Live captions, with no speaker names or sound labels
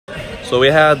So we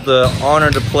had the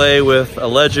honor to play with a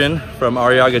legend from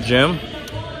Arriaga Gym,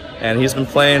 and he's been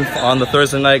playing on the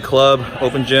Thursday night club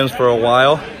open gyms for a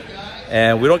while.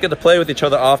 And we don't get to play with each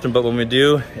other often, but when we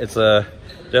do, it's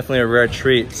definitely a rare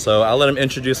treat. So I'll let him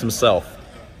introduce himself.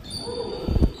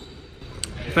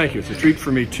 Thank you. It's a treat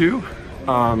for me too.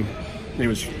 My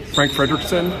name is Frank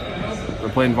Frederickson. I've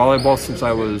been playing volleyball since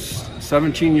I was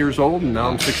 17 years old, and now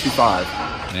I'm 65.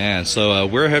 Man, so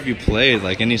where have you played?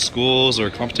 Like any schools or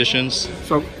competitions?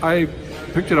 So I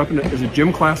picked it up as a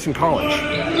gym class in college.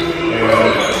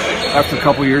 And after a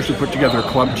couple of years, we put together a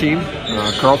club team,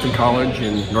 Carleton College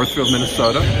in Northfield,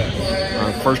 Minnesota.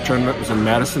 First tournament was in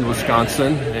Madison,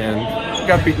 Wisconsin, and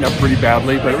got beaten up pretty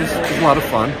badly, but it was a lot of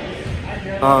fun.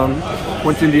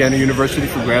 Went to Indiana University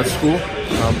for grad school,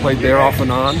 played there off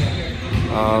and on.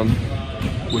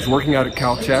 Was working out at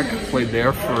Caltech, played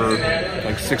there for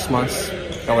like 6 months,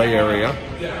 LA area.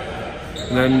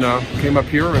 And then came up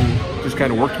here and just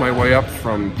kind of worked my way up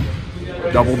from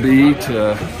double B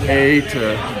to A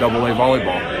to double A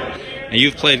volleyball. And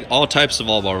you've played all types of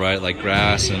volleyball, right? Like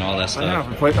grass and all that stuff? I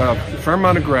have. I played a fair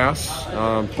amount of grass.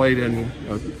 Played in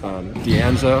De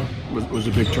Anza, was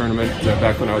a big tournament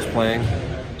back when I was playing,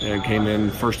 and came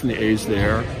in first in the A's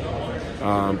there.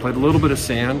 Played a little bit of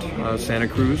sand, Santa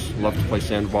Cruz. Love to play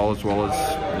sandball as well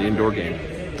as the indoor game.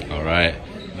 All right.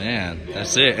 Man,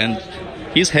 that's it. And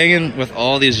he's hanging with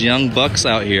all these young bucks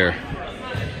out here.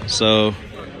 So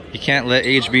you can't let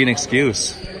age be an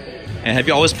excuse. And have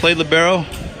you always played libero?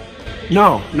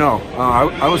 No.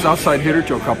 I was outside hitter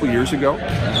till a couple years ago.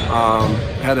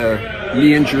 Had a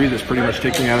knee injury that's pretty much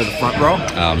taking me out of the front row.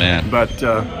 Oh, man. But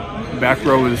back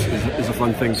row is a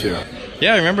fun thing, too.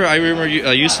 Yeah, I remember you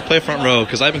used to play front row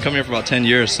because I've been coming here for about 10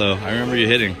 years, so I remember you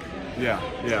hitting. Yeah.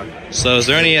 So is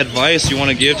there any advice you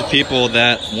want to give to people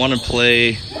that want to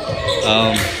play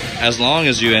as long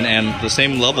as you and the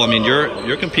same level? I mean,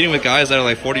 you're competing with guys that are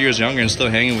like 40 years younger and still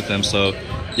hanging with them, so do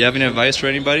you have any advice for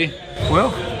anybody?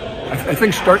 Well, I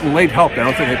think starting late helped. I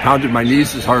don't think I pounded my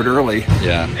knees as hard early.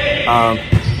 Yeah.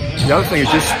 The other thing is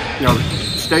just,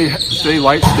 stay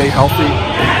light, stay healthy,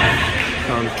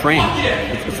 train.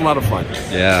 It's a lot of fun.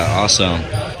 Yeah, awesome.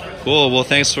 Cool. Well,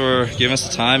 thanks for giving us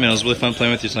the time, and it was really fun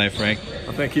playing with you tonight, Frank.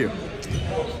 Well, thank you.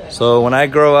 So when I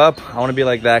grow up, I want to be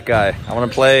like that guy. I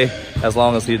want to play as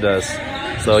long as he does.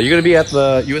 So you're going to be at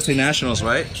the USA Nationals,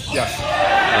 right? Yes.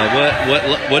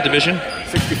 What division?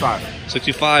 65.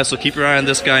 65. So keep your eye on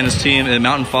this guy and his team in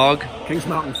Mountain Fog. Kings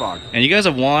Mountain Fog. And you guys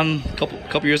have won a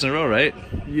couple years in a row, right?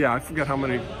 Yeah, I forget how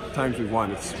many times we've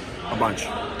won. It's a bunch.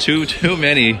 Too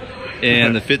many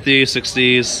in the 50s,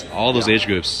 60s, all those age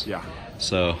groups. Yeah.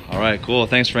 So, all right, cool.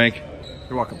 Thanks, Frank.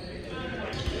 You're welcome.